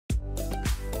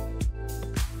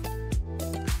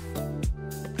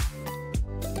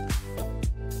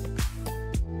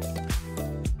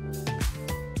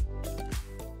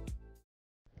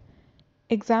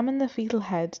Examine the fetal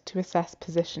head to assess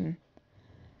position.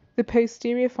 The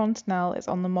posterior fontanelle is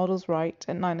on the model's right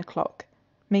at 9 o'clock,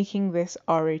 making this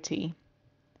ROT.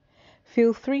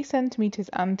 Feel 3 cm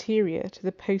anterior to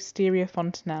the posterior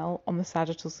fontanelle on the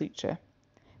sagittal suture.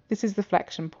 This is the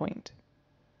flexion point.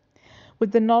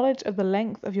 With the knowledge of the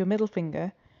length of your middle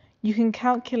finger, you can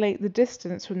calculate the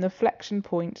distance from the flexion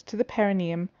point to the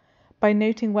perineum by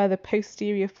noting where the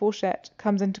posterior forchette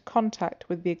comes into contact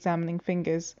with the examining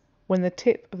fingers when the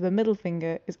tip of the middle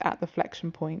finger is at the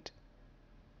flexion point.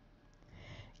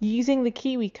 Using the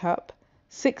Kiwi cup,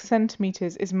 6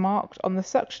 cm is marked on the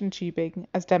suction tubing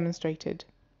as demonstrated.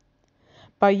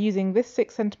 By using this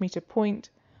 6 cm point,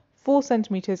 4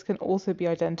 cm can also be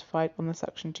identified on the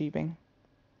suction tubing.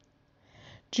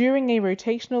 During a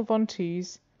rotational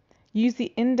ventouse, use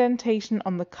the indentation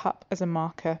on the cup as a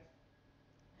marker.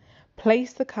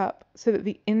 Place the cup so that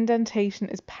the indentation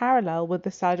is parallel with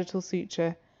the sagittal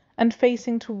suture and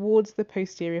facing towards the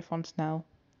posterior fontanelle.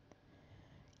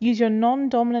 Use your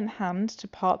non-dominant hand to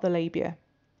part the labia.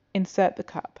 Insert the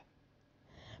cup.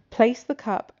 Place the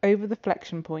cup over the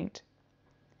flexion point.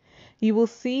 You will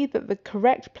see that the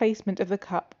correct placement of the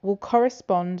cup will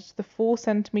correspond to the 4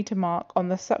 cm mark on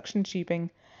the suction tubing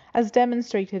as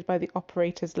demonstrated by the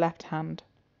operator's left hand.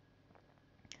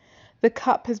 The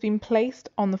cup has been placed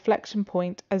on the flexion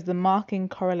point as the marking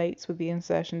correlates with the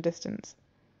insertion distance.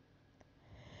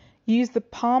 Use the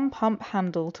palm pump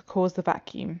handle to cause the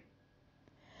vacuum.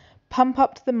 Pump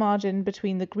up to the margin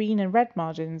between the green and red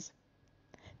margins.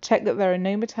 Check that there are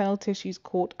no maternal tissues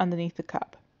caught underneath the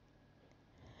cup.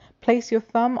 Place your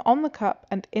thumb on the cup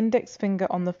and index finger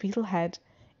on the fetal head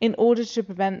in order to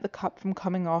prevent the cup from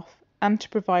coming off and to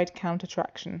provide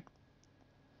counter-traction.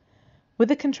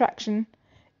 With a contraction,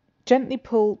 gently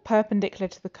pull perpendicular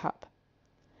to the cup.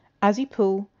 As you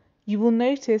pull, you will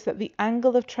notice that the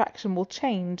angle of traction will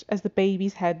change as the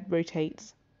baby's head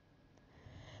rotates.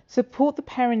 Support the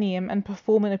perineum and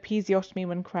perform an episiotomy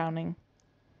when crowning.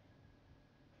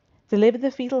 Deliver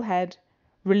the fetal head,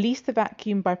 release the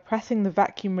vacuum by pressing the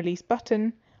vacuum release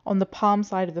button on the palm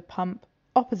side of the pump,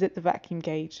 opposite the vacuum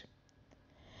gauge.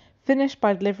 Finish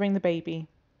by delivering the baby.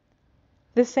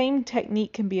 The same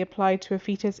technique can be applied to a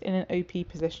fetus in an OP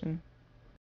position.